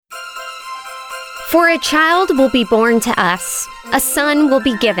For a child will be born to us, a son will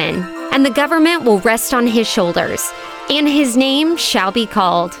be given, and the government will rest on his shoulders, and his name shall be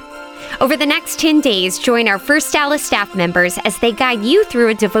called. Over the next 10 days, join our First Dallas staff members as they guide you through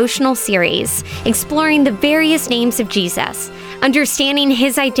a devotional series, exploring the various names of Jesus, understanding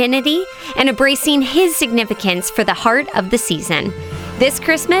his identity, and embracing his significance for the heart of the season. This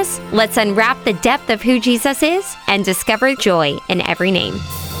Christmas, let's unwrap the depth of who Jesus is and discover joy in every name.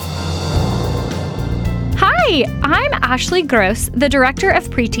 Hi, I'm Ashley Gross, the Director of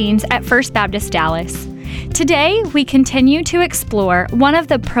Preteens at First Baptist Dallas. Today, we continue to explore one of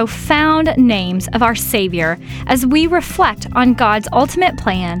the profound names of our Savior as we reflect on God's ultimate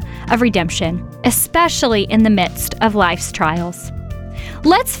plan of redemption, especially in the midst of life's trials.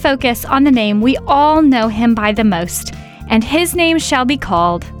 Let's focus on the name we all know him by the most, and his name shall be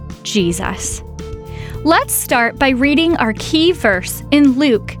called Jesus. Let's start by reading our key verse in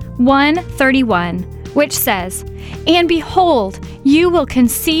Luke 1:31, which says, "And behold, you will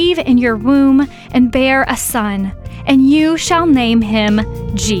conceive in your womb and bear a son, and you shall name him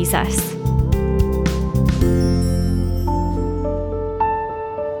Jesus."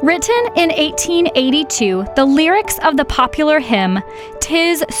 Written in 1882, the lyrics of the popular hymn,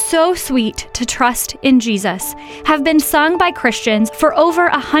 "'Tis So Sweet to Trust in Jesus," have been sung by Christians for over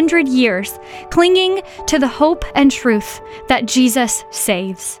 100 years, clinging to the hope and truth that Jesus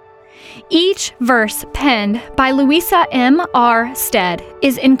saves. Each verse, penned by Louisa M. R. Stead,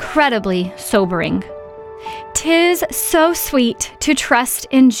 is incredibly sobering. "'Tis so sweet to trust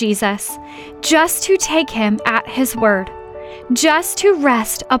in Jesus, just to take him at his word, just to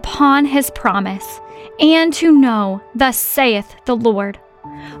rest upon his promise, and to know, thus saith the Lord.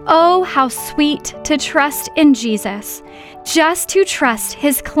 Oh, how sweet to trust in Jesus, just to trust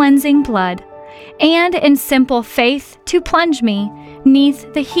his cleansing blood, and in simple faith to plunge me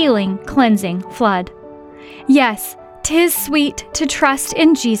 'neath the healing, cleansing flood. Yes, 'tis sweet to trust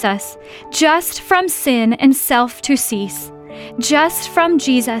in Jesus, just from sin and self to cease, just from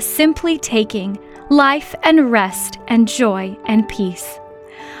Jesus simply taking life and rest and joy and peace.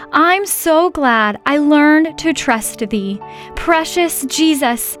 I'm so glad I learned to trust thee, precious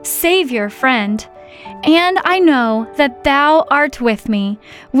Jesus, Savior, friend, and I know that thou art with me,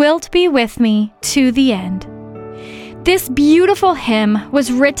 wilt be with me to the end." This beautiful hymn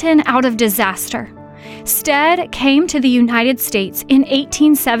was written out of disaster. Stead came to the United States in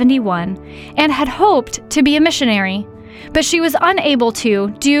 1871 and had hoped to be a missionary, but she was unable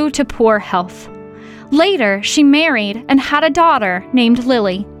to due to poor health. Later, she married and had a daughter named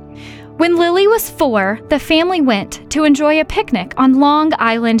Lily. When Lily was 4, the family went to enjoy a picnic on Long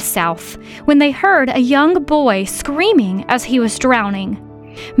Island South when they heard a young boy screaming as he was drowning.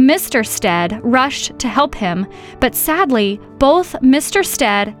 Mr. Stead rushed to help him, but sadly, both Mr.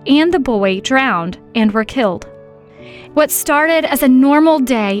 Stead and the boy drowned and were killed. What started as a normal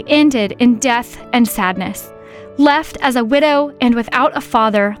day ended in death and sadness. Left as a widow and without a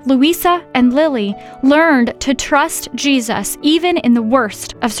father, Louisa and Lily learned to trust Jesus even in the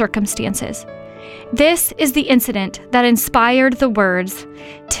worst of circumstances. This is the incident that inspired the words,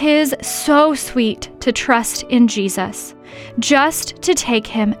 "'Tis so sweet to trust in Jesus, just to take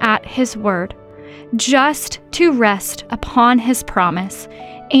him at his word, just to rest upon his promise,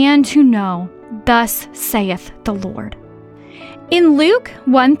 and to know, thus saith the Lord." In Luke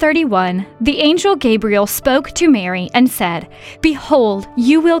 1:31, the angel Gabriel spoke to Mary and said, "Behold,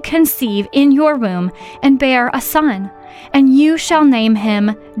 you will conceive in your womb and bear a son, and you shall name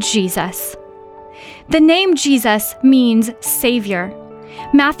him Jesus." The name Jesus means Savior.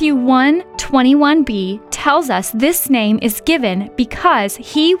 Matthew 1:21b tells us this name is given because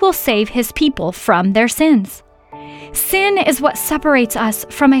he will save his people from their sins. Sin is what separates us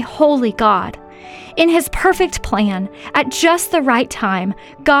from a holy God. In his perfect plan, at just the right time,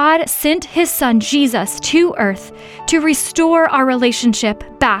 God sent his son Jesus to earth to restore our relationship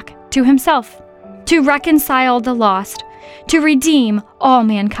back to himself, to reconcile the lost, to redeem all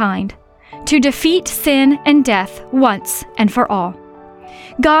mankind, to defeat sin and death once and for all.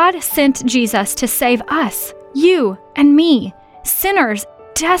 God sent Jesus to save us, you and me, sinners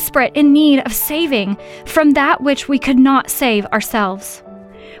desperate in need of saving from that which we could not save ourselves.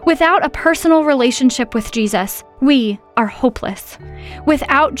 Without a personal relationship with Jesus, we are hopeless.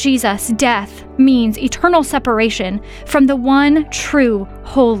 Without Jesus, death means eternal separation from the one true,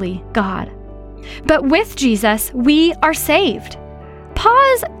 holy God. But with Jesus, we are saved.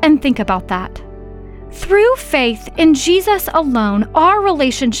 Pause and think about that. Through faith in Jesus alone, our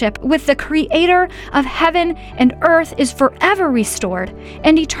relationship with the Creator of heaven and earth is forever restored,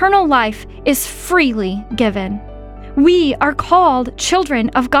 and eternal life is freely given. We are called children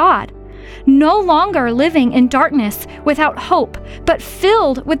of God. no longer living in darkness without hope, but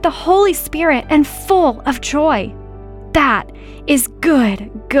filled with the Holy Spirit and full of joy. That is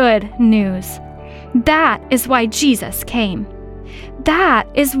good news. That is why Jesus came. That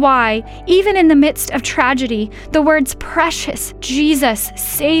is why, even in the midst of tragedy, the words precious Jesus,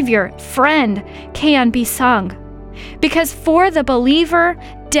 Savior, friend can be sung. Because for the believer,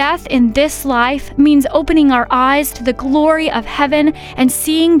 death in this life means opening our eyes to the glory of heaven and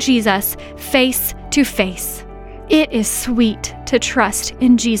seeing Jesus face to face. It is sweet to trust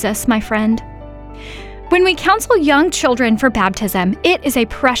in Jesus, my friend. When we counsel young children for baptism, it is a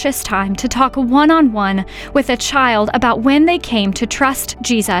precious time to talk one-on-one with a child about when they came to trust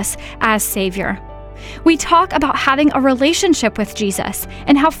Jesus as Savior. We talk about having a relationship with Jesus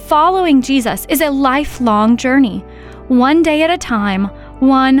and how following Jesus is a lifelong journey, one day at a time,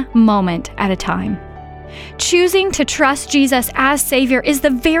 one moment at a time. Choosing to trust Jesus as Savior is the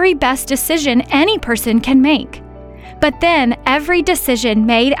very best decision any person can make. But then every decision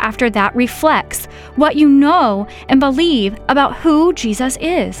made after that reflects what you know and believe about who Jesus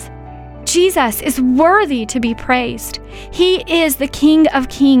is. Jesus is worthy to be praised. He is the King of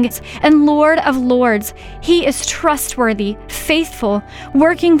Kings and Lord of Lords. He is trustworthy, faithful,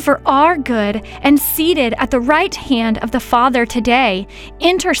 working for our good, and seated at the right hand of the Father today,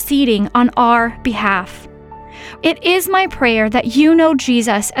 interceding on our behalf. It is my prayer that you know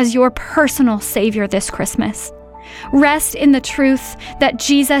Jesus as your personal Savior this Christmas. Rest in the truth that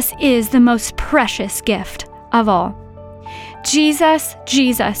Jesus is the most precious gift of all. Jesus,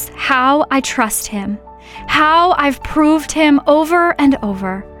 Jesus, how I trust Him, how I've proved Him over and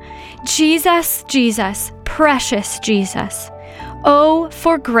over. Jesus, Jesus, precious Jesus. Oh,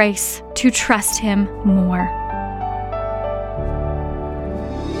 for grace to trust Him more.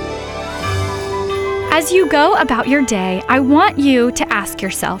 As you go about your day, I want you to ask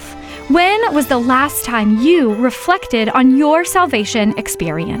yourself, when was the last time you reflected on your salvation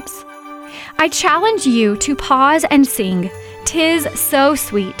experience? I challenge you to pause and sing, "'Tis so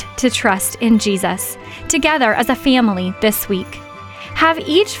sweet to trust in Jesus," together as a family this week. Have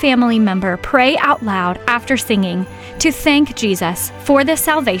each family member pray out loud after singing to thank Jesus for the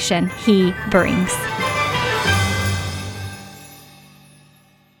salvation He brings.